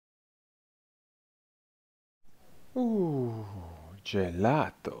Ooh,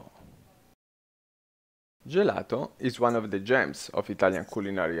 gelato. Gelato is one of the gems of Italian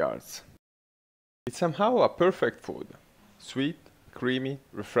culinary arts. It's somehow a perfect food. Sweet, creamy,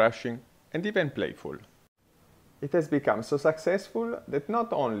 refreshing, and even playful. It has become so successful that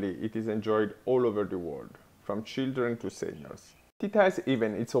not only it is enjoyed all over the world, from children to seniors. It has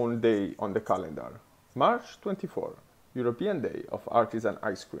even its own day on the calendar. March 24, European Day of Artisan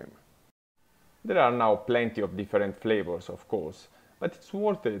Ice Cream. There are now plenty of different flavors, of course, but it's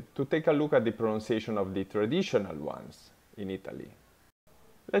worth it to take a look at the pronunciation of the traditional ones in Italy.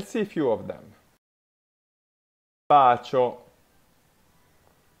 Let's see a few of them. Bacio,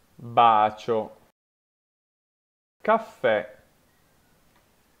 bacio, caffè,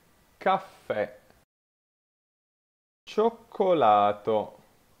 caffè, cioccolato,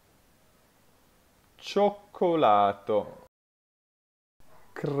 cioccolato,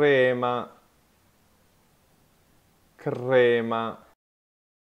 crema, crema,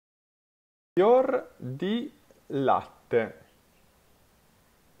 fior di latte,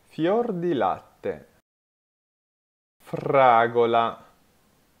 fior di latte, fragola,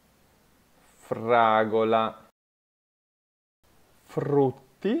 fragola,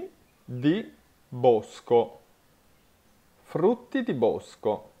 frutti di bosco, frutti di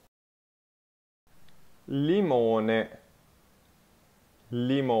bosco, limone,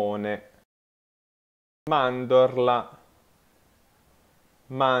 limone, mandorla,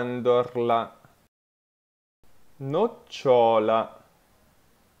 mandorla, nocciola,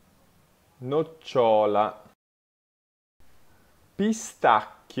 nocciola,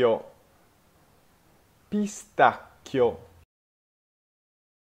 pistacchio, pistacchio,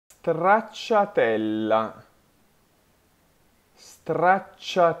 stracciatella,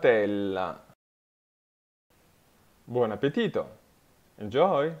 stracciatella. Buon appetito!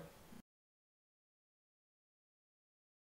 Enjoy!